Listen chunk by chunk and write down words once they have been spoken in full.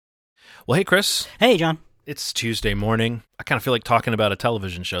Well, hey, Chris. Hey, John. It's Tuesday morning. I kind of feel like talking about a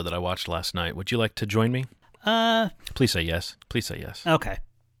television show that I watched last night. Would you like to join me? Please say yes. Please say yes. Okay.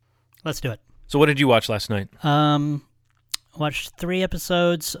 Let's do it. So what did you watch last night? Watched 3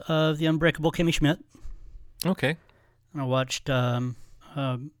 episodes of The Unbreakable Kimmy Schmidt. Okay. I watched Better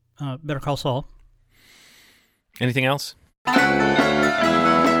Call Saul. Anything else?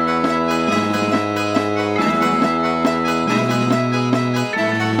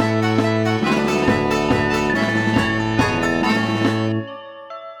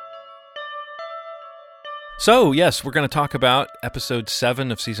 So, yes, we're going to talk about episode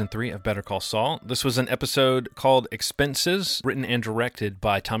 7 of season 3 of Better Call Saul. This was an episode called Expenses, written and directed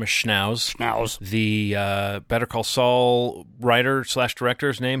by Thomas Schnauz. The Better Call Saul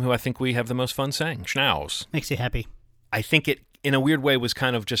writer/director's name, who I think we have the most fun saying. Schnauz. Makes you happy. I think it, in a weird way, was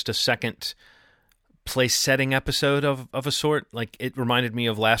kind of just a second place-setting episode of a sort. Like, it reminded me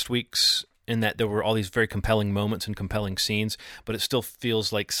of last week's, in that there were all these very compelling moments and compelling scenes, but it still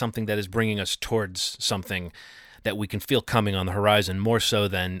feels like something that is bringing us towards something that we can feel coming on the horizon, more so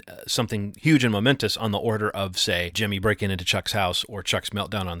than something huge and momentous on the order of, say, Jimmy breaking into Chuck's house or Chuck's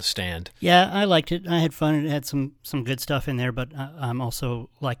meltdown on the stand. Yeah, I liked it. I had fun. It had some good stuff in there, but I'm also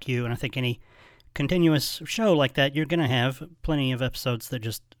like you, and I think any continuous show like that, you're going to have plenty of episodes that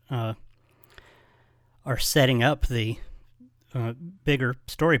just are setting up the bigger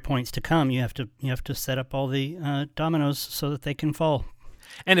story points to come. You have to set up all the dominoes so that they can fall.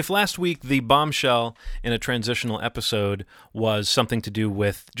 And if last week the bombshell in a transitional episode was something to do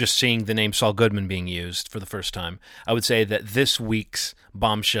with just seeing the name Saul Goodman being used for the first time, I would say that this week's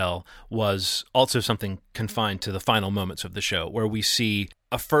bombshell was also something confined to the final moments of the show, where we see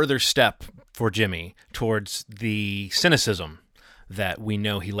a further step for Jimmy towards the cynicism that we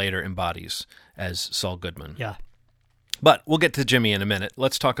know he later embodies as Saul Goodman. Yeah. But we'll get to Jimmy in a minute.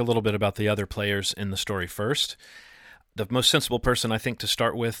 Let's talk a little bit about the other players in the story first. The most sensible person, I think, to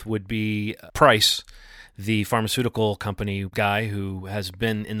start with would be Price, the pharmaceutical company guy who has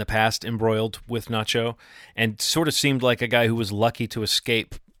been in the past embroiled with Nacho and sort of seemed like a guy who was lucky to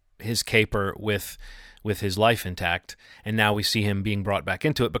escape his caper with his life intact. And now we see him being brought back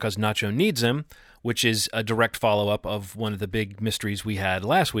into it because Nacho needs him, which is a direct follow-up of one of the big mysteries we had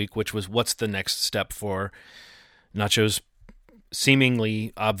last week, which was what's the next step for Nacho's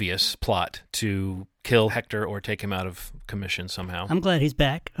seemingly obvious plot to kill Hector or take him out of commission somehow. I'm glad he's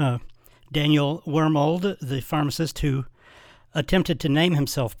back. Daniel Wormold, the pharmacist who attempted to name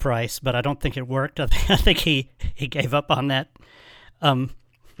himself Price, but I don't think it worked. I think he gave up on that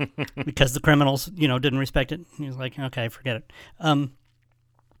because the criminals, didn't respect it. He was like, okay, forget it.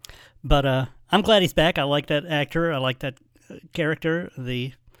 But I'm glad he's back. I like that actor. I like that character.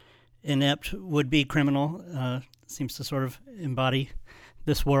 The inept would-be criminal seems to sort of embody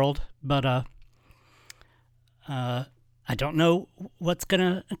this world, but I don't know what's going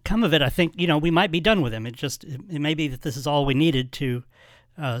to come of it. I think, we might be done with him. It may be that this is all we needed to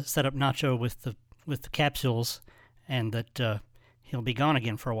set up Nacho with the capsules, and that he'll be gone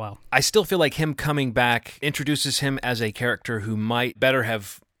again for a while. I still feel like him coming back introduces him as a character who might better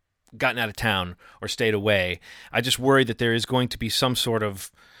have gotten out of town or stayed away. I just worry that there is going to be some sort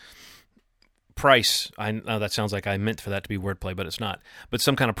of price. I know that sounds like I meant for that to be wordplay, but it's not. But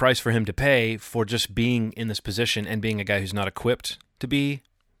some kind of price for him to pay for just being in this position and being a guy who's not equipped to be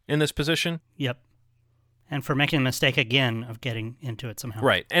in this position. Yep. And for making a mistake again of getting into it somehow.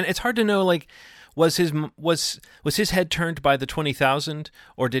 Right. And it's hard to know, like, was his head turned by the 20,000,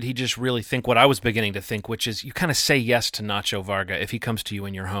 or did he just really think what I was beginning to think, which is you kind of say yes to Nacho Varga if he comes to you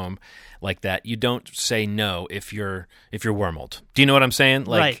in your home like that. You don't say no if you're Wormold. Do you know what I'm saying?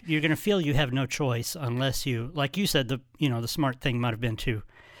 Like, right. You're going to feel you have no choice unless you, like you said, the smart thing might have been to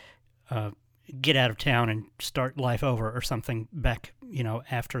get out of town and start life over or something back,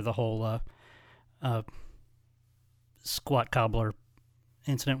 after the whole squat cobbler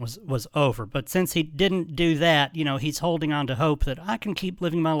incident was over. But since he didn't do that, he's holding on to hope that I can keep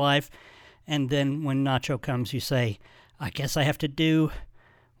living my life. And then when Nacho comes, you say, I guess I have to do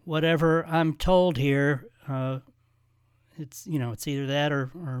whatever I'm told here. It's either that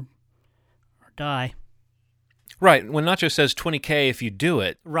or die. Right. When Nacho says $20K if you do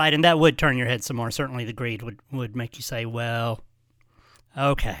it. Right, and that would turn your head some more. Certainly the greed would make you say, well,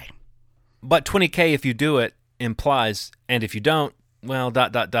 okay. But $20K if you do it implies, and if you don't, well, ...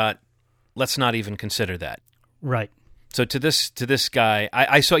 let's not even consider that. Right. So to this guy,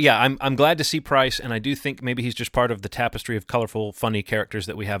 I'm glad to see Price, and I do think maybe he's just part of the tapestry of colorful, funny characters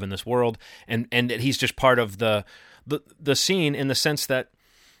that we have in this world, and that he's just part of the scene in the sense that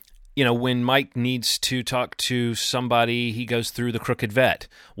When Mike needs to talk to somebody, he goes through the crooked vet.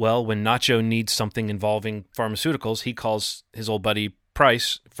 Well, when Nacho needs something involving pharmaceuticals, he calls his old buddy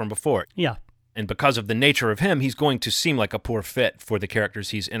Price from before. Yeah. And because of the nature of him, he's going to seem like a poor fit for the characters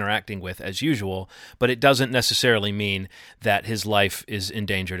he's interacting with as usual, but it doesn't necessarily mean that his life is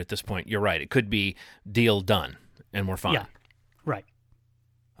endangered at this point. You're right. It could be deal done, and we're fine. Yeah, right.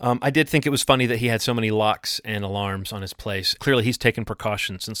 I did think it was funny that he had so many locks and alarms on his place. Clearly, he's taken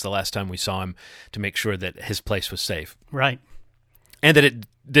precautions since the last time we saw him to make sure that his place was safe. Right. And that it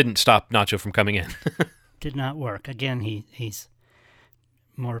didn't stop Nacho from coming in. Did not work. Again, he's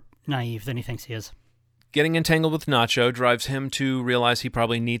more naive than he thinks he is. Getting entangled with Nacho drives him to realize he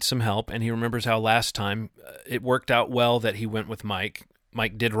probably needs some help, and he remembers how last time it worked out well that he went with Mike.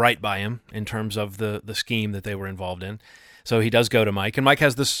 Mike did right by him in terms of the scheme that they were involved in. So he does go to Mike, and Mike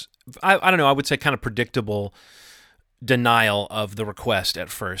has this, I don't know, I would say kind of predictable denial of the request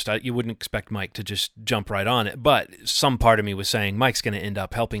at first. You wouldn't expect Mike to just jump right on it, but some part of me was saying Mike's going to end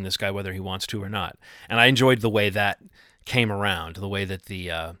up helping this guy whether he wants to or not. And I enjoyed the way that came around, the way that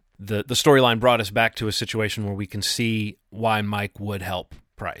the storyline brought us back to a situation where we can see why Mike would help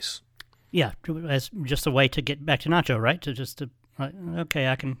Price. Yeah, as just a way to get back to Nacho, right? Okay,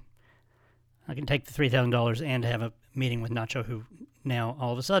 I can take the $3,000 and have a meeting with Nacho, who now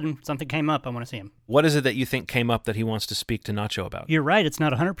all of a sudden something came up. I want to see him. What is it that you think came up that he wants to speak to Nacho about? You're right. It's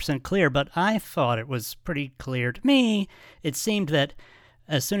not 100% clear, but I thought it was pretty clear to me. It seemed that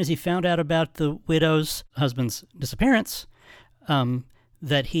as soon as he found out about the widow's husband's disappearance,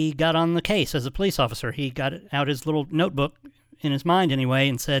 that he got on the case as a police officer. He got out his little notebook, in his mind anyway,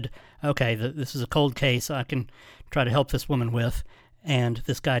 and said, okay, this is a cold case I can try to help this woman with. And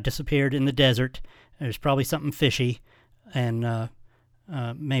this guy disappeared in the desert. There's probably something fishy, and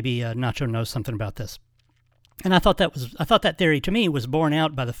maybe Nacho knows something about this. And I thought that theory to me was borne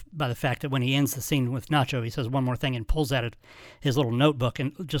out by the fact that when he ends the scene with Nacho, he says one more thing and pulls out his little notebook,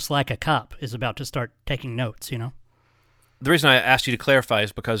 and just like a cop is about to start taking notes, The reason I asked you to clarify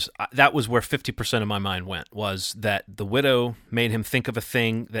is because that was where 50% of my mind went, was that the widow made him think of a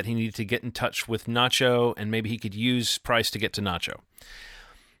thing that he needed to get in touch with Nacho, and maybe he could use Price to get to Nacho.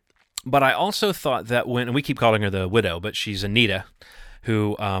 But I also thought that and we keep calling her the widow, but she's Anita,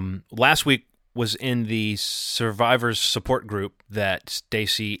 who last week was in the survivors support group that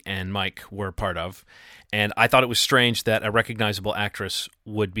Stacy and Mike were part of, and I thought it was strange that a recognizable actress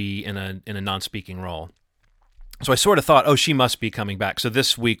would be in a non-speaking role. So I sort of thought, she must be coming back. So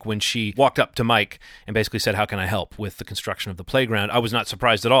this week when she walked up to Mike and basically said, how can I help with the construction of the playground, I was not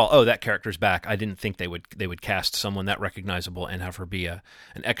surprised at all. Oh, that character's back. I didn't think they would cast someone that recognizable and have her be an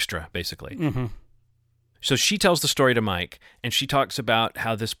extra, basically. Mm-hmm. So she tells the story to Mike, and she talks about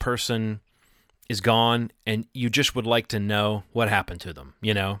how this person is gone, and you just would like to know what happened to them,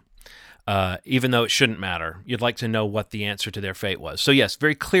 even though it shouldn't matter. You'd like to know what the answer to their fate was. So yes,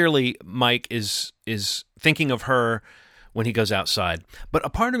 very clearly Mike is thinking of her when he goes outside. But a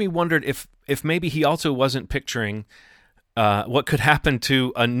part of me wondered if maybe he also wasn't picturing what could happen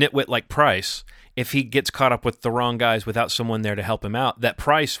to a nitwit like Price if he gets caught up with the wrong guys without someone there to help him out. That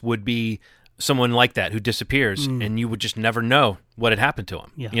Price would be someone like that who disappears, and you would just never know what had happened to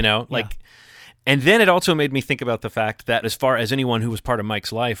him. Yeah. And then it also made me think about the fact that as far as anyone who was part of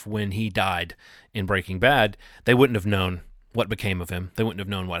Mike's life when he died in Breaking Bad, they wouldn't have known what became of him. They wouldn't have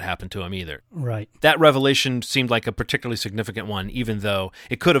known what happened to him either. Right. That revelation seemed like a particularly significant one, even though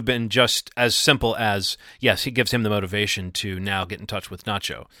it could have been just as simple as, yes, he gives him the motivation to now get in touch with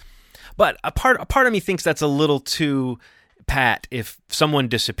Nacho. But a part of me thinks that's a little too pat. If someone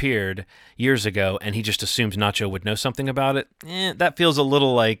disappeared years ago and he just assumes Nacho would know something about it, that feels a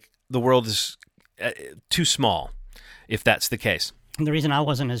little like the world is too small, if that's the case. And the reason I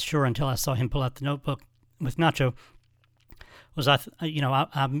wasn't as sure until I saw him pull out the notebook with Nacho was I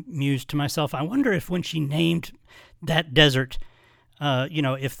mused to myself, I wonder if when she named that desert,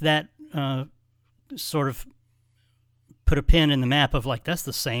 if that sort of put a pin in the map of like, that's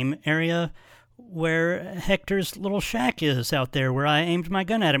the same area where Hector's little shack is out there where I aimed my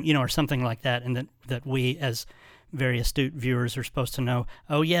gun at him, or something like that, and that we as very astute viewers are supposed to know,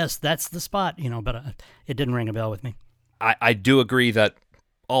 oh, yes, that's the spot, but it didn't ring a bell with me. I do agree that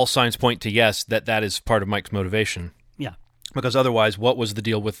all signs point to yes, that is part of Mike's motivation. Yeah. Because otherwise, what was the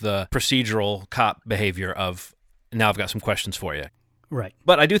deal with the procedural cop behavior of, now I've got some questions for you? Right.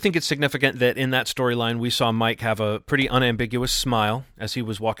 But I do think it's significant that in that storyline, we saw Mike have a pretty unambiguous smile as he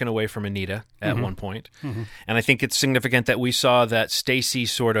was walking away from Anita at one point. And I think it's significant that we saw that Stacy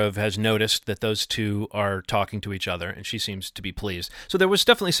sort of has noticed that those two are talking to each other, and she seems to be pleased. So there was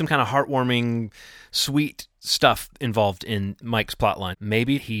definitely some kind of heartwarming, sweet stuff involved in Mike's plotline.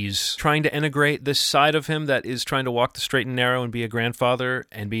 Maybe he's trying to integrate this side of him that is trying to walk the straight and narrow and be a grandfather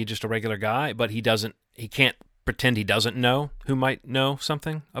and be just a regular guy, but he can't pretend he doesn't know who might know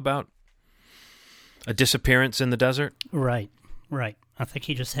something about a disappearance in the desert. Right. I think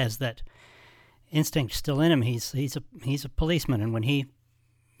he just has that instinct still in him. He's a policeman, and when he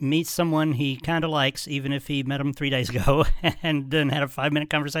meets someone he kind of likes, even if he met them 3 days ago and then had a 5-minute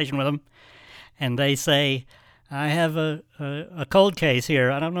conversation with them, and they say, I have a cold case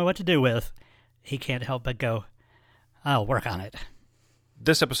here I don't know what to do with, he can't help but go, I'll work on it.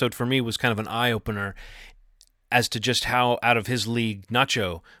 This episode for me was kind of an eye-opener as to just how out of his league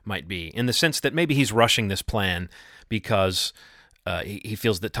Nacho might be, in the sense that maybe he's rushing this plan because he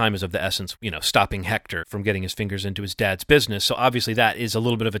feels that time is of the essence, stopping Hector from getting his fingers into his dad's business. So obviously that is a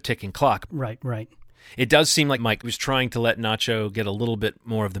little bit of a ticking clock. Right. It does seem like Mike was trying to let Nacho get a little bit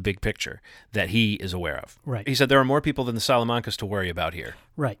more of the big picture that he is aware of. Right. He said there are more people than the Salamancas to worry about here.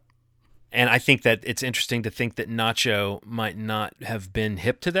 Right. And I think that it's interesting to think that Nacho might not have been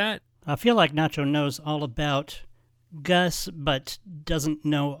hip to that. I feel like Nacho knows all about Gus, but doesn't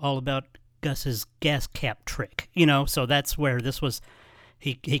know all about Gus's gas cap trick, so that's where this was,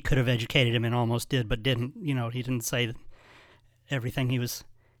 he could have educated him and almost did, but didn't, he didn't say everything he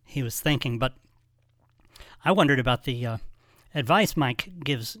was thinking. But I wondered about the advice Mike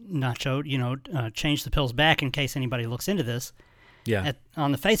gives Nacho, change the pills back in case anybody looks into this. Yeah.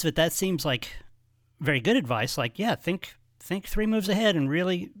 On the face of it, that seems like very good advice. Like, yeah, think 3 moves ahead and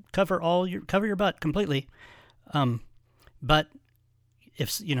really cover your butt completely. But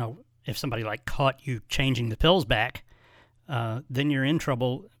if somebody like caught you changing the pills back, then you're in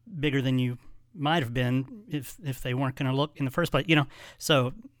trouble bigger than you might have been if they weren't going to look in the first place.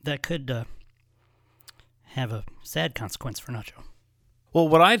 So that could have a sad consequence for Nacho. Well,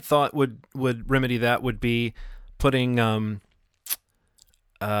 what I thought would remedy that would be putting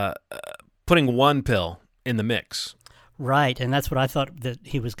one pill in the mix. Right, and that's what I thought that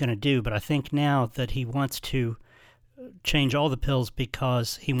he was going to do, but I think now that he wants to change all the pills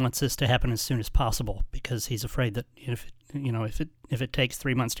because he wants this to happen as soon as possible, because he's afraid that if it takes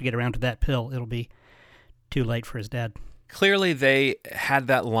 3 months to get around to that pill, it'll be too late for his dad. Clearly they had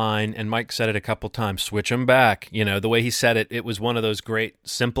that line, and Mike said it a couple times, switch him back. The way he said it, it was one of those great,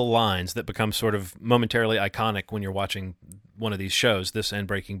 simple lines that become sort of momentarily iconic when you're watching one of these shows, this and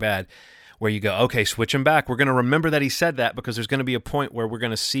Breaking Bad, where you go, okay, switch him back. We're going to remember that he said that because there's going to be a point where we're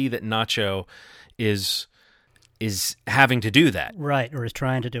going to see that Nacho is having to do that. Right, or is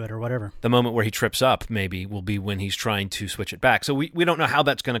trying to do it or whatever. The moment where he trips up maybe will be when he's trying to switch it back. So we don't know how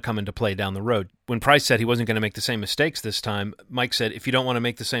that's going to come into play down the road. When Price said he wasn't going to make the same mistakes this time, Mike said, if you don't want to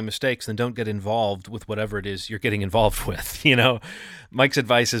make the same mistakes, then don't get involved with whatever it is you're getting involved with. Mike's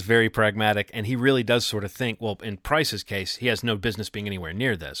advice is very pragmatic, and he really does sort of think, well, in Price's case, he has no business being anywhere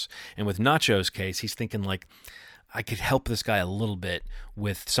near this. And with Nacho's case, he's thinking like, I could help this guy a little bit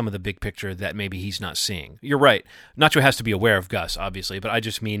with some of the big picture that maybe he's not seeing. You're right. Nacho has to be aware of Gus, obviously, but I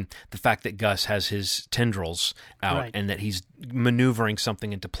just mean the fact that Gus has his tendrils out right. and that he's maneuvering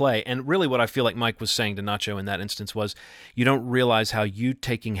something into play. And really what I feel like Mike was saying to Nacho in that instance was, you don't realize how you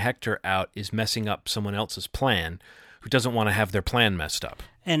taking Hector out is messing up someone else's plan who doesn't want to have their plan messed up.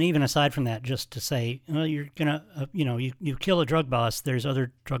 And even aside from that, just to say, well, you're going to, you kill a drug boss, there's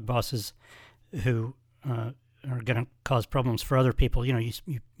other drug bosses who are going to cause problems for other people.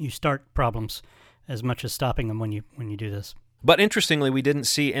 You start problems as much as stopping them when you do this. But interestingly, we didn't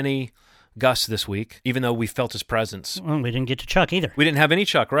see any Gus this week, even though we felt his presence. Well, we didn't get to Chuck either. We didn't have any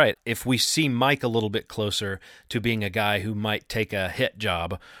Chuck, right. If we see Mike a little bit closer to being a guy who might take a hit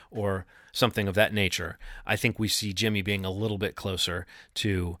job or something of that nature, I think we see Jimmy being a little bit closer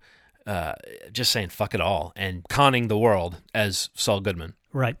to just saying fuck it all and conning the world as Saul Goodman.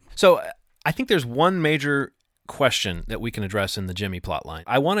 Right. So I think there's one major question that we can address in the Jimmy plotline.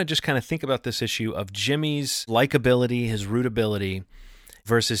 I want to just kind of think about this issue of Jimmy's likability, his rootability,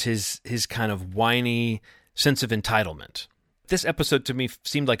 versus his kind of whiny sense of entitlement. This episode to me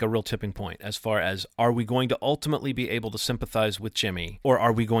seemed like a real tipping point as far as, are we going to ultimately be able to sympathize with Jimmy, or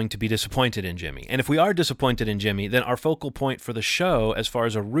are we going to be disappointed in Jimmy? And if we are disappointed in Jimmy, then our focal point for the show, as far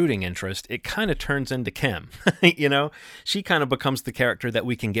as a rooting interest, it kind of turns into Kim. She kind of becomes the character that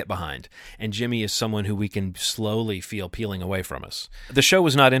we can get behind, and Jimmy is someone who we can slowly feel peeling away from us. The show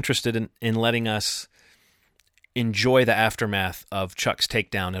was not interested in letting us enjoy the aftermath of Chuck's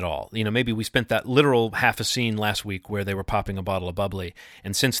takedown at all. Maybe we spent that literal half a scene last week where they were popping a bottle of bubbly,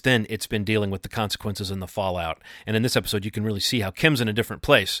 and since then it's been dealing with the consequences and the fallout. And in this episode, you can really see how Kim's in a different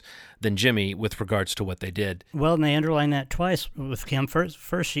place than Jimmy with regards to what they did. Well, and they underline that twice with Kim.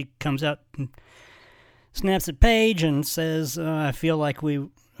 First she comes out and snaps at Paige and says, I feel like we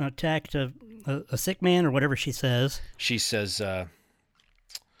attacked a sick man, or whatever she says. She says,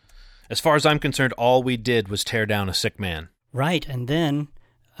 as far as I'm concerned, all we did was tear down a sick man. Right, and then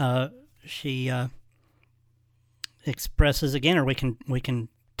she expresses again, or we can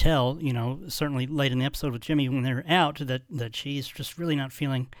tell, certainly late in the episode with Jimmy when they're out, that she's just really not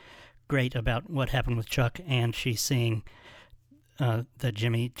feeling great about what happened with Chuck, and she's seeing that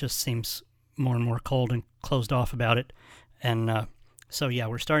Jimmy just seems more and more cold and closed off about it. And so, yeah,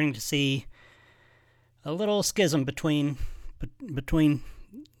 we're starting to see a little schism between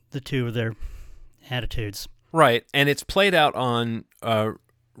the two of their attitudes. Right, and it's played out on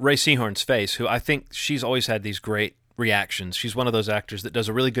Ray Seahorn's face, who I think she's always had these great reactions. She's one of those actors that does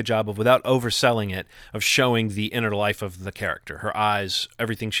a really good job of, without overselling it, of showing the inner life of the character. Her eyes,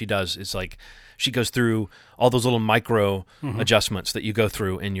 everything she does is like she goes through all those little micro adjustments that you go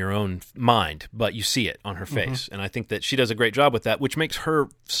through in your own mind, but you see it on her face. And I think that she does a great job with that, which makes her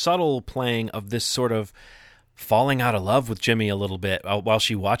subtle playing of this sort of falling out of love with Jimmy a little bit while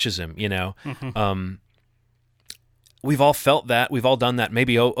she watches him, We've all felt that. We've all done that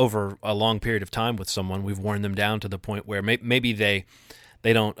maybe over a long period of time with someone. We've worn them down to the point where maybe they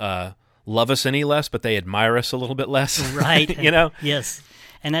don't love us any less, but they admire us a little bit less. Right. Yes.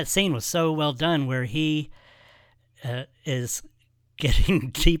 And that scene was so well done where he is getting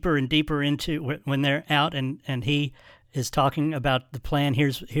deeper and deeper into when they're out and he is talking about the plan.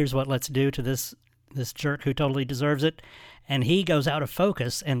 Here's what let's do to this jerk who totally deserves it. And he goes out of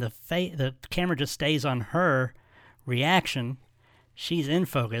focus and the camera just stays on her reaction. She's in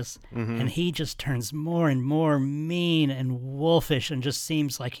focus, and he just turns more and more mean and wolfish and just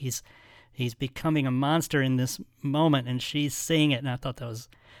seems like he's becoming a monster in this moment, and she's seeing it, and I thought that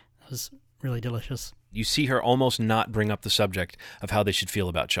was really delicious. You see her almost not bring up the subject of how they should feel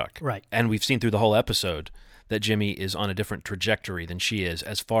about Chuck. Right. And we've seen through the whole episode that Jimmy is on a different trajectory than she is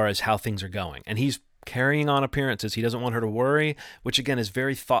as far as how things are going. And he's carrying on appearances. He doesn't want her to worry, which again is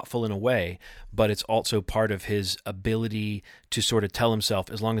very thoughtful in a way, but it's also part of his ability to sort of tell himself,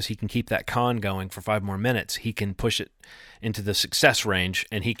 as long as he can keep that con going for 5 more minutes, he can push it into the success range,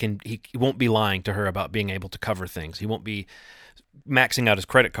 and he won't be lying to her about being able to cover things. He won't be maxing out his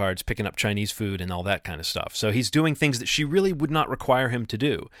credit cards, picking up Chinese food and all that kind of stuff. So he's doing things that she really would not require him to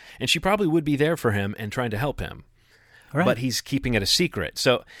do, and she probably would be there for him and trying to help him. Right. But he's keeping it a secret.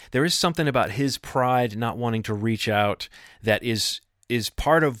 So there is something about his pride not wanting to reach out that is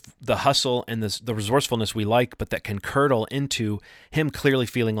part of the hustle and the resourcefulness we like, but that can curdle into him clearly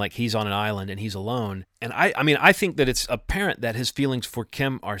feeling like he's on an island and he's alone. And I think that it's apparent that his feelings for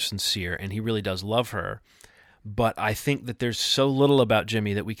Kim are sincere and he really does love her. But I think that there's so little about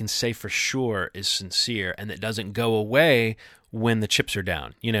Jimmy that we can say for sure is sincere and that doesn't go away when the chips are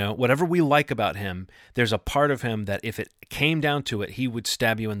down. Whatever we like about him, there's a part of him that if it came down to it, he would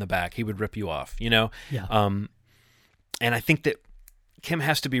stab you in the back. He would rip you off, Yeah. And I think that Kim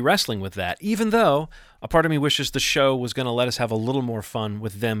has to be wrestling with that, even though a part of me wishes the show was going to let us have a little more fun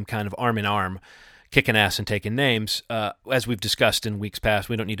with them kind of arm in arm, kicking ass and taking names. As we've discussed in weeks past,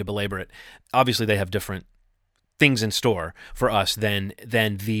 we don't need to belabor it. Obviously, they have different things in store for us than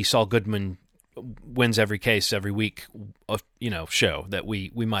the Saul Goodman wins every case every week show that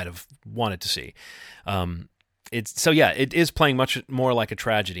we might have wanted to see. It is playing much more like a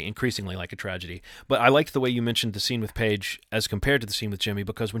tragedy, increasingly like a tragedy. But I liked the way you mentioned the scene with Paige as compared to the scene with Jimmy,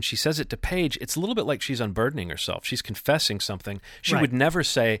 because when she says it to Paige, it's a little bit like she's unburdening herself. She's confessing something she would never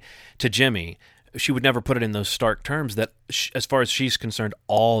say to Jimmy. She would never put it in those stark terms that, as far as she's concerned,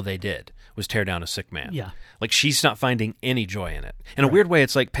 all they did was tear down a sick man. Yeah. Like, she's not finding any joy in it. In a weird way,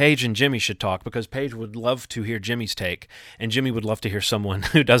 it's like Paige and Jimmy should talk, because Paige would love to hear Jimmy's take, and Jimmy would love to hear someone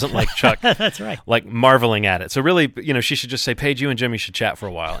who doesn't like Chuck That's right. like marveling at it. So really, she should just say, Paige, you and Jimmy should chat for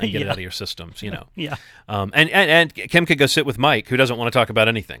a while and get it out of your systems, Yeah. And Kim could go sit with Mike, who doesn't want to talk about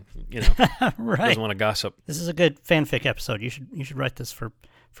anything, Right. Doesn't want to gossip. This is a good fanfic episode. You should write this for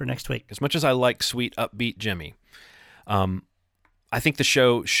next week. As much as I like sweet, upbeat Jimmy, I think the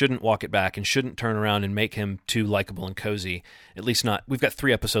show shouldn't walk it back and shouldn't turn around and make him too likable and cozy. At least not. We've got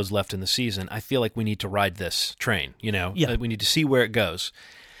 3 episodes left in the season. I feel like we need to ride this train, Yeah. We need to see where it goes.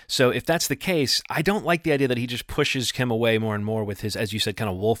 So if that's the case, I don't like the idea that he just pushes Kim away more and more with his, as you said, kind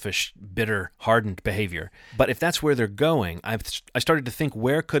of wolfish, bitter, hardened behavior. But if that's where they're going, I started to think,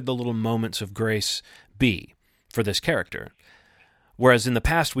 where could the little moments of grace be? for this character. Whereas in the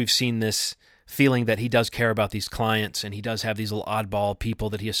past, we've seen this feeling that he does care about these clients and he does have these little oddball people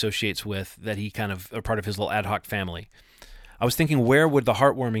that he associates with that he kind of are part of his little ad hoc family. I was thinking, where would the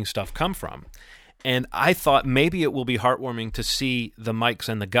heartwarming stuff come from? And I thought maybe it will be heartwarming to see the Mikes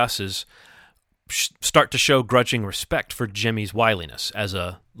and the Gusses start to show grudging respect for Jimmy's wiliness as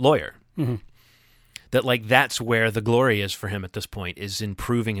a lawyer. Mm-hmm. That that's where the glory is for him at this point, is in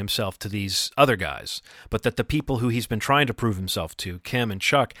proving himself to these other guys. But that the people who he's been trying to prove himself to, Kim and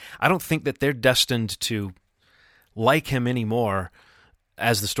Chuck, I don't think that they're destined to like him anymore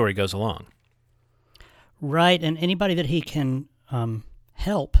as the story goes along. Right, and anybody that he can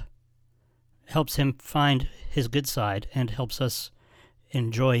helps him find his good side and helps us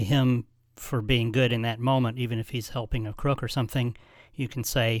enjoy him for being good in that moment, even if he's helping a crook or something. You can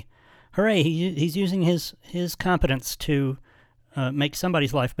say, hooray, he's using his competence to make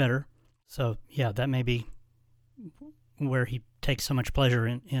somebody's life better. So, yeah, that may be where he takes so much pleasure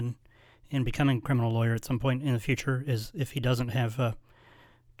in becoming a criminal lawyer at some point in the future, is if he doesn't have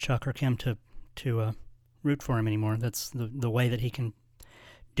Chuck or Kim to root for him anymore. That's the way that he can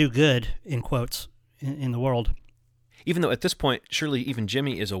do good, in quotes, in the world. Even though at this point, surely even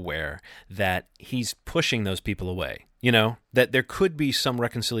Jimmy is aware that he's pushing those people away. You know, that there could be some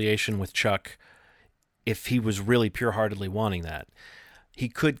reconciliation with Chuck if he was really pure-heartedly wanting that. He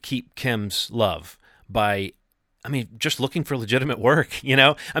could keep Kim's love by, just looking for legitimate work, you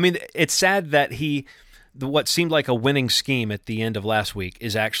know? It's sad that what seemed like a winning scheme at the end of last week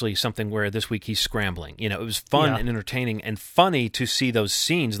is actually something where this week he's scrambling. You know, it was fun and entertaining and funny to see those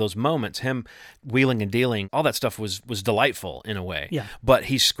scenes, those moments, him wheeling and dealing. All that stuff was delightful in a way. Yeah. But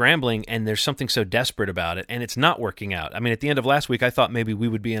he's scrambling and there's something so desperate about it and it's not working out. At the end of last week, I thought maybe we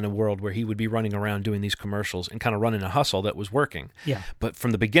would be in a world where he would be running around doing these commercials and kind of running a hustle that was working. Yeah. But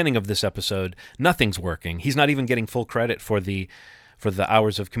from the beginning of this episode, nothing's working. He's not even getting full credit for the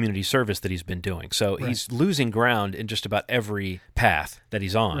hours of community service that he's been doing. So he's losing ground in just about every path that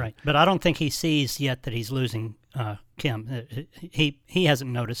he's on. Right, but I don't think he sees yet that he's losing Kim. He hasn't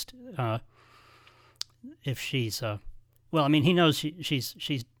noticed if she's... he knows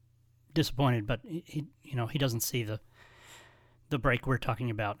she's disappointed, but he doesn't see the break we're talking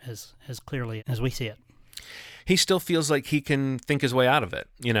about as clearly as we see it. He still feels like he can think his way out of it,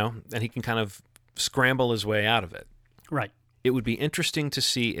 and he can kind of scramble his way out of it. Right. It would be interesting to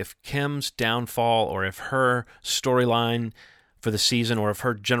see if Kim's downfall or if her storyline for the season or if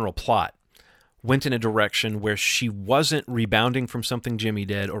her general plot went in a direction where she wasn't rebounding from something Jimmy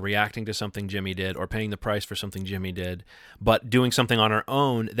did or reacting to something Jimmy did or paying the price for something Jimmy did, but doing something on her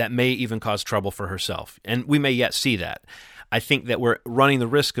own that may even cause trouble for herself. And we may yet see that. I think that we're running the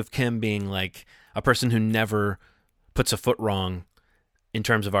risk of Kim being like a person who never puts a foot wrong in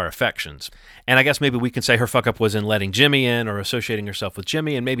terms of our affections. And I guess maybe we can say her fuck up was in letting Jimmy in or associating herself with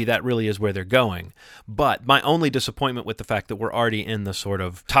Jimmy, and maybe that really is where they're going. But my only disappointment with the fact that we're already in the sort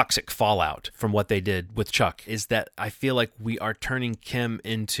of toxic fallout from what they did with Chuck is that I feel like we are turning Kim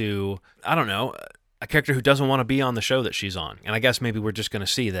into, I don't know, a character who doesn't want to be on the show that she's on. And I guess maybe we're just going to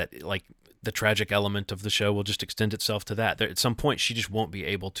see that, like, the tragic element of the show will just extend itself to that. At some point, she just won't be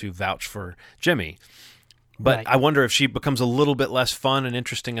able to vouch for Jimmy. But right. I wonder if she becomes a little bit less fun and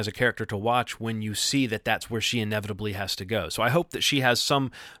interesting as a character to watch when you see that that's where she inevitably has to go. So I hope that she has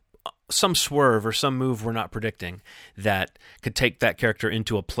some swerve or some move we're not predicting that could take that character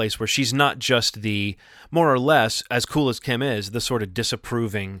into a place where she's not just the, more or less, as cool as Kim is, the sort of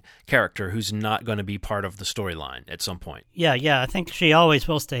disapproving character who's not going to be part of the storyline at some point. Yeah, I think she always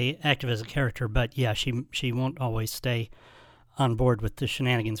will stay active as a character, but yeah, she won't always stay on board with the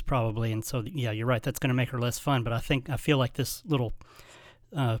shenanigans probably, and so yeah, you're right, that's going to make her less fun. But I feel like this little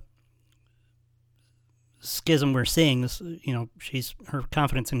schism we're seeing, this, her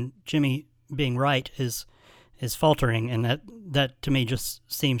confidence in Jimmy being right is faltering, and that to me just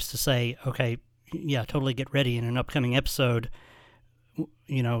seems to say, okay, yeah, totally get ready in an upcoming episode.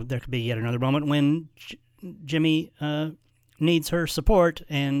 There could be yet another moment when Jimmy needs her support,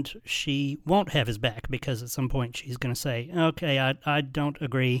 and she won't have his back because at some point she's going to say, okay, I don't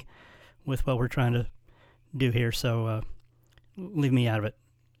agree with what we're trying to do here, so leave me out of it.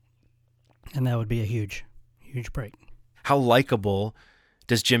 And that would be a huge break. How likable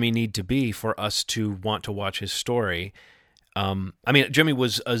does Jimmy need to be for us to want to watch his story? Jimmy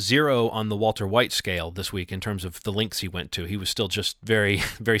was a 0 on the Walter White scale this week in terms of the lengths he went to. He was still just very,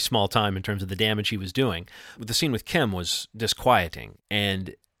 very small time in terms of the damage he was doing. The scene with Kim was disquieting.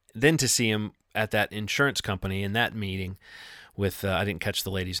 And then to see him at that insurance company in that meeting with, I didn't catch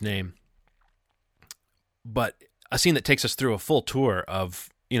the lady's name, but a scene that takes us through a full tour of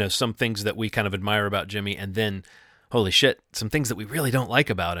some things that we kind of admire about Jimmy, and then, holy shit, some things that we really don't like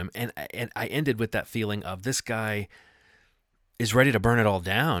about him. And I ended with that feeling of this guy is ready to burn it all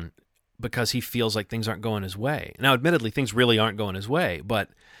down because he feels like things aren't going his way. Now, admittedly, things really aren't going his way, but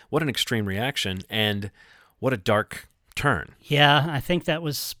what an extreme reaction and what a dark turn. Yeah, I think that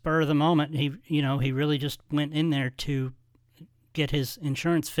was spur of the moment. He really just went in there to get his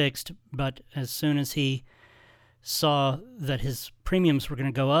insurance fixed, but as soon as he saw that his premiums were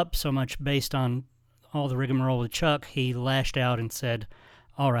going to go up so much based on all the rigmarole with Chuck, he lashed out and said,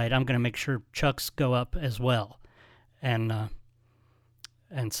 all right, I'm going to make sure Chuck's go up as well. And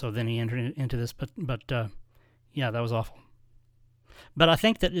so then he entered into this, but yeah, that was awful. But I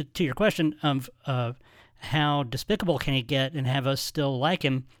think that to your question of how despicable can he get and have us still like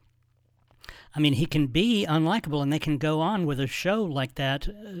him, I mean, he can be unlikable and they can go on with a show like that.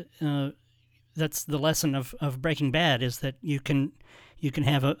 That's the lesson of Breaking Bad, is that you can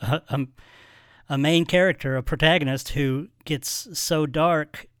have a main character, a protagonist who gets so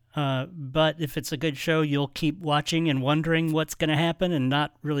dark, but if it's a good show, you'll keep watching and wondering what's going to happen and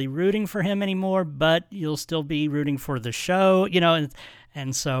not really rooting for him anymore, but you'll still be rooting for the show,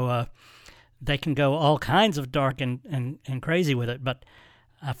 and so they can go all kinds of dark and crazy with it, but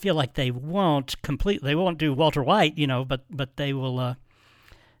I feel like they won't do Walter White, but they will.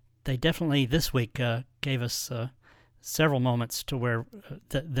 They definitely this week gave us several moments to where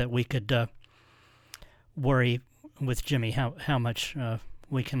that we could worry with Jimmy how much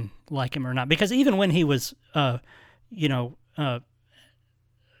we can like him or not. Because even when he was,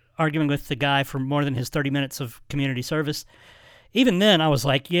 arguing with the guy for more than his 30 minutes of community service, even then I was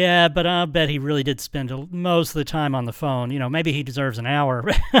like, yeah, but I bet he really did spend most of the time on the phone. Maybe he deserves an hour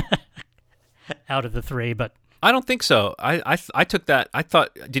out of the 3, but I don't think so. I took that. I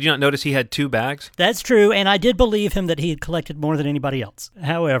thought, did you not notice he had 2 bags? That's true, and I did believe him that he had collected more than anybody else.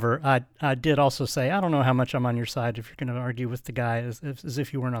 However, I did also say, I don't know how much I'm on your side if you're going to argue with the guy as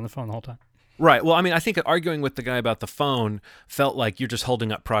if you weren't on the phone the whole time. Right. Well, I mean, I think arguing with the guy about the phone felt like you're just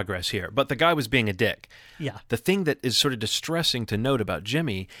holding up progress here. But the guy was being a dick. Yeah. The thing that is sort of distressing to note about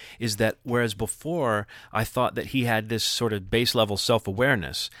Jimmy is that whereas before I thought that he had this sort of base level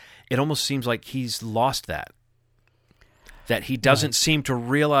self-awareness, it almost seems like he's lost that. That he doesn't seem to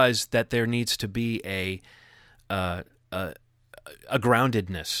realize that there needs to be a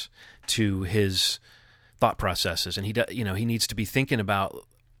groundedness to his thought processes, and he needs to be thinking about.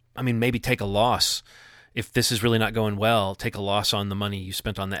 I mean, maybe take a loss if this is really not going well. Take a loss on the money you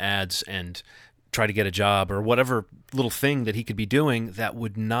spent on the ads and try to get a job or whatever little thing that he could be doing that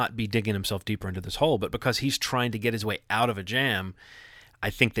would not be digging himself deeper into this hole. But because he's trying to get his way out of a jam, I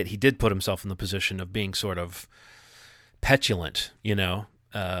think that he did put himself in the position of being sort of petulant,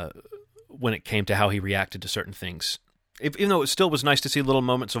 when it came to how he reacted to certain things. Even though it still was nice to see little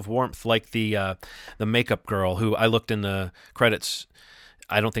moments of warmth, like the makeup girl, who I looked in the credits.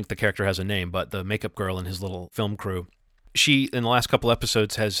 I don't think the character has a name, but the makeup girl in his little film crew, she, in the last couple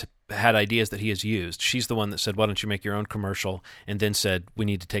episodes, has had ideas that he has used. She's the one that said, why don't you make your own commercial, and then said, we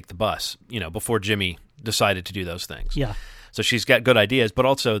need to take the bus, before Jimmy decided to do those things. Yeah. So she's got good ideas, but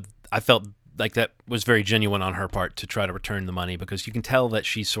also I felt like that was very genuine on her part to try to return the money, because you can tell that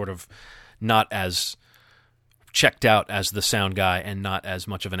she's sort of not as checked out as the sound guy and not as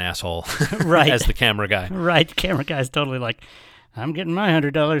much of an asshole right. as the camera guy. Right. The camera guy's totally like, I'm getting my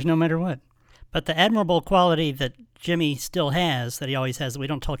 $100 no matter what. But the admirable quality that Jimmy still has, that he always has, that we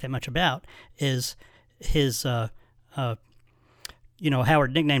don't talk that much about, is his, Howard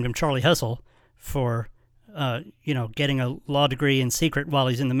nicknamed him Charlie Hustle for, getting a law degree in secret while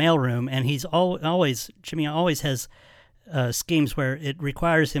he's in the mailroom. And Jimmy always has schemes where it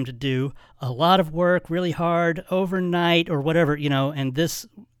requires him to do a lot of work really hard overnight or whatever, and this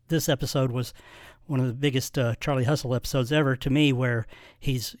episode was one of the biggest Charlie Hustle episodes ever to me, where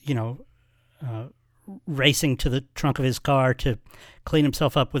he's, racing to the trunk of his car to clean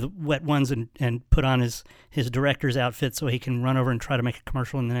himself up with wet ones and put on his director's outfit so he can run over and try to make a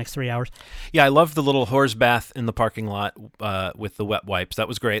commercial in the next 3 hours. Yeah, I loved the little horse bath in the parking lot with the wet wipes. That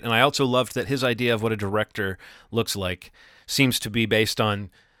was great. And I also loved that his idea of what a director looks like seems to be based on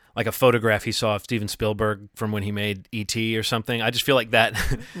like a photograph he saw of Steven Spielberg from when he made E.T. or something. I just feel like that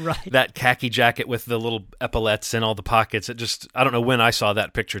right. that khaki jacket with the little epaulettes in all the pockets, I don't know when I saw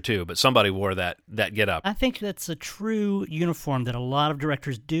that picture too, but somebody wore that get up. I think that's a true uniform that a lot of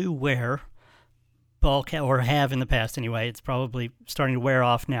directors do wear, bulk or have in the past anyway. It's probably starting to wear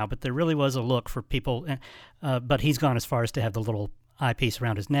off now, but there really was a look for people, but he's gone as far as to have the little eyepiece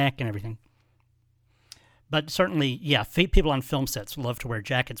around his neck and everything. But certainly, yeah, people on film sets love to wear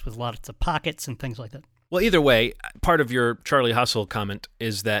jackets with lots of pockets and things like that. Well, either way, part of your Charlie Hustle comment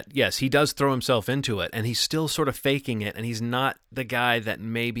is that, yes, he does throw himself into it, and he's still sort of faking it, and he's not the guy that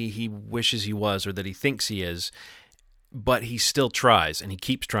maybe he wishes he was or that he thinks he is, but he still tries, and he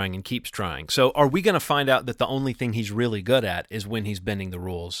keeps trying and keeps trying. So are we going to find out that the only thing he's really good at is when he's bending the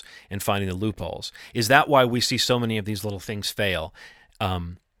rules and finding the loopholes? Is that why we see so many of these little things fail?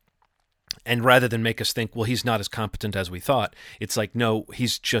 And rather than make us think, well, he's not as competent as we thought, it's like, no,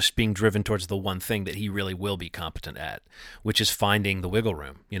 he's just being driven towards the one thing that he really will be competent at, which is finding the wiggle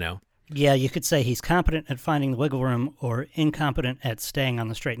room, you know? Yeah, you could say he's competent at finding the wiggle room or incompetent at staying on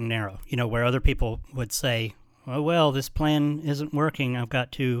the straight and narrow, you know, where other people would say, oh, well, this plan isn't working. I've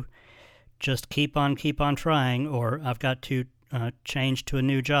got to just keep on trying, or I've got to change to a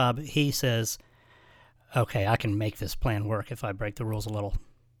new job. He says, okay, I can make this plan work if I break the rules a little.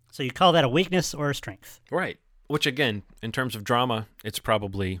 So you call that a weakness or a strength? Right. Which, again, in terms of drama, it's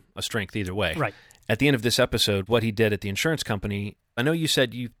probably a strength either way. Right. At the end of this episode, what he did at the insurance company, I know you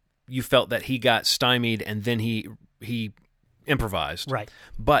said you felt that he got stymied and then he improvised. Right.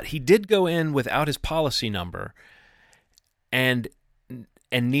 But he did go in without his policy number and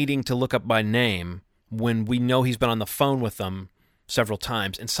needing to look up by name when we know he's been on the phone with them several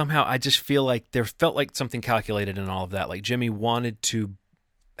times. And somehow I just feel like there felt like something calculated in all of that. Like Jimmy wanted to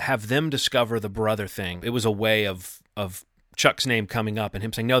have them discover the brother thing. It was a way of Chuck's name coming up and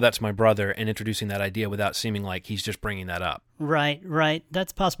him saying, no, that's my brother, and introducing that idea without seeming like he's just bringing that up. Right.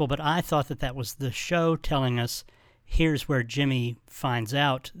 That's possible, but I thought that was the show telling us, here's where Jimmy finds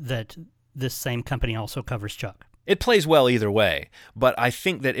out that this same company also covers Chuck. It plays well either way, but I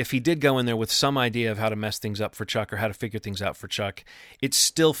think that if he did go in there with some idea of how to mess things up for Chuck or how to figure things out for Chuck, it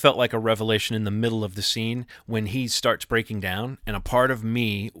still felt like a revelation in the middle of the scene when he starts breaking down, and a part of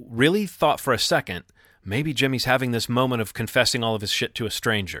me really thought for a second, maybe Jimmy's having this moment of confessing all of his shit to a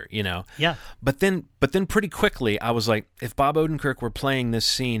stranger, you know? Yeah. But then pretty quickly, I was like, if Bob Odenkirk were playing this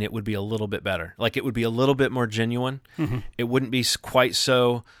scene, it would be a little bit better. Like, it would be a little bit more genuine. Mm-hmm. It wouldn't be quite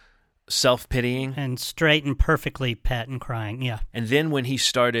so self-pitying. And straight and perfectly pat and crying, yeah. And then when he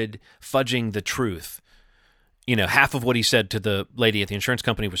started fudging the truth, you know, half of what he said to the lady at the insurance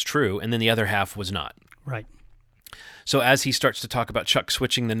company was true, and then the other half was not. Right. So as he starts to talk about Chuck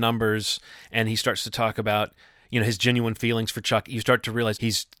switching the numbers, and he starts to talk about, you know, his genuine feelings for Chuck, you start to realize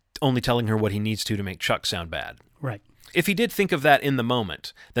he's only telling her what he needs to make Chuck sound bad. Right. If he did think of that in the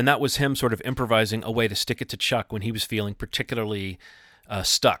moment, then that was him sort of improvising a way to stick it to Chuck when he was feeling particularly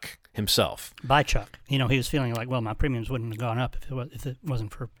stuck himself. By Chuck. You know, he was feeling like, well, my premiums wouldn't have gone up if it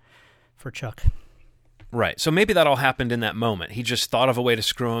wasn't for Chuck. Right. So maybe that all happened in that moment. He just thought of a way to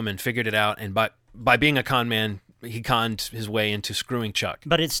screw him and figured it out, and by being a con man, he conned his way into screwing Chuck.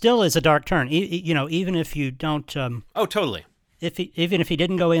 But it still is a dark turn. You know, even if you don't... oh, totally. Even if he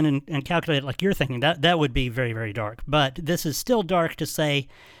didn't go in and calculate it like you're thinking, that would be very, very dark. But this is still dark to say,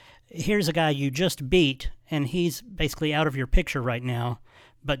 here's a guy you just beat, and he's basically out of your picture right now,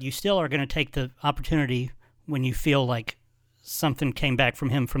 but you still are going to take the opportunity when you feel like something came back from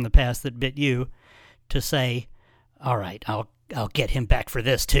him from the past that bit you to say, all right, I'll get him back for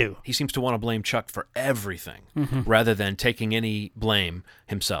this too. He seems to want to blame Chuck for everything rather than taking any blame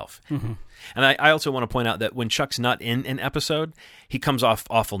himself. Mm-hmm. And I also want to point out that when Chuck's not in an episode, he comes off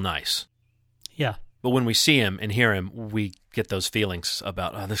awful nice. Yeah. But when we see him and hear him, we get those feelings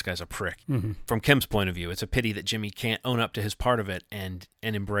about, oh, this guy's a prick. Mm-hmm. From Kim's point of view, it's a pity that Jimmy can't own up to his part of it and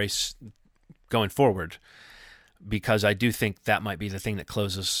embrace going forward, because I do think that might be the thing that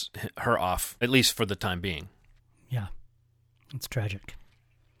closes her off, at least for the time being. Yeah, it's tragic.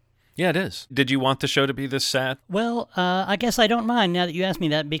 Yeah, it is. Did you want the show to be this sad? Well, I guess I don't mind now that you asked me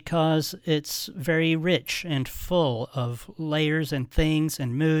that, because it's very rich and full of layers and things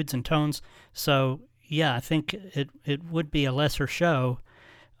and moods and tones. So, yeah, I think it would be a lesser show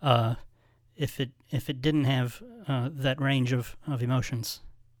if it didn't have that range of emotions.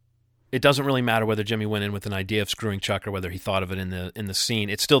 It doesn't really matter whether Jimmy went in with an idea of screwing Chuck or whether he thought of it in the scene.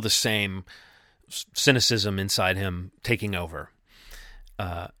 It's still the same cynicism inside him taking over.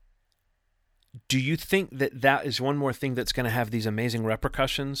 Do you think that is one more thing that's going to have these amazing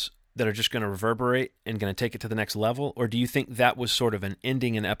repercussions that are just going to reverberate and going to take it to the next level? Or do you think that was sort of an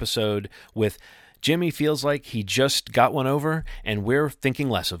ending an episode with Jimmy feels like he just got one over and we're thinking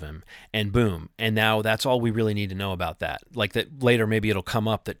less of him, and boom, and now that's all we really need to know about that? Like that later maybe it'll come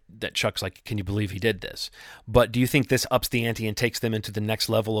up that Chuck's like, can you believe he did this? But do you think this ups the ante and takes them into the next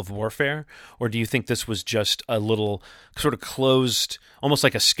level of warfare? Or do you think this was just a little sort of closed, almost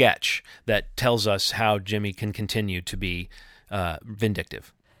like a sketch that tells us how Jimmy can continue to be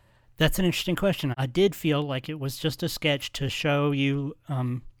vindictive? That's an interesting question. I did feel like it was just a sketch to show you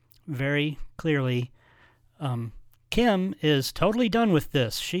very clearly Kim is totally done with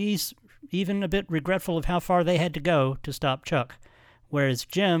this. She's even a bit regretful of how far they had to go to stop Chuck, whereas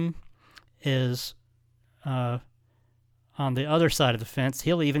Jim is on the other side of the fence.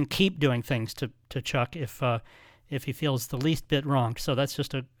 He'll even keep doing things to Chuck if he feels the least bit wronged. So that's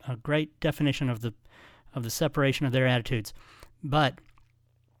just a great definition of the separation of their attitudes. But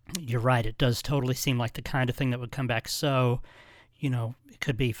you're right, it does totally seem like the kind of thing that would come back. So, it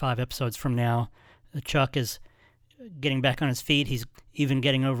could be 5 episodes from now. Chuck is getting back on his feet. He's even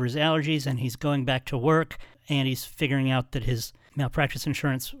getting over his allergies, and he's going back to work, and he's figuring out that his malpractice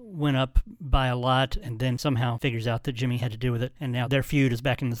insurance went up by a lot, and then somehow figures out that Jimmy had to do with it, and now their feud is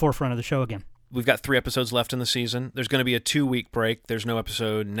back in the forefront of the show again. We've got 3 episodes left in the season. There's going to be a 2-week break. There's no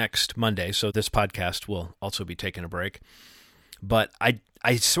episode next Monday, so this podcast will also be taking a break. But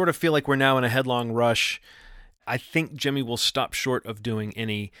I sort of feel like we're now in a headlong rush. I think Jimmy will stop short of doing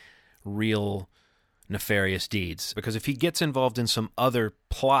any real nefarious deeds, because if he gets involved in some other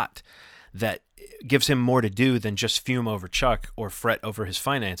plot that gives him more to do than just fume over Chuck or fret over his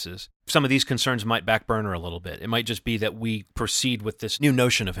finances, some of these concerns might backburner a little bit. It might just be that we proceed with this new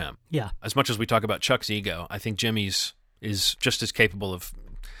notion of him. Yeah. As much as we talk about Chuck's ego, I think Jimmy's is just as capable of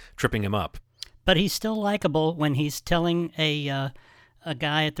tripping him up. But he's still likable when he's telling a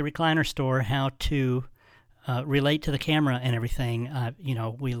guy at the recliner store how to relate to the camera and everything.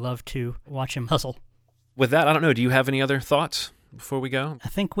 We love to watch him hustle. With that, I don't know, do you have any other thoughts before we go? I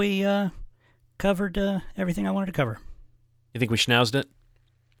think we covered everything I wanted to cover. You think we schnauzed it?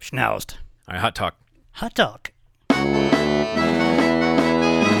 Schnauzed. All right, hot talk. Hot talk.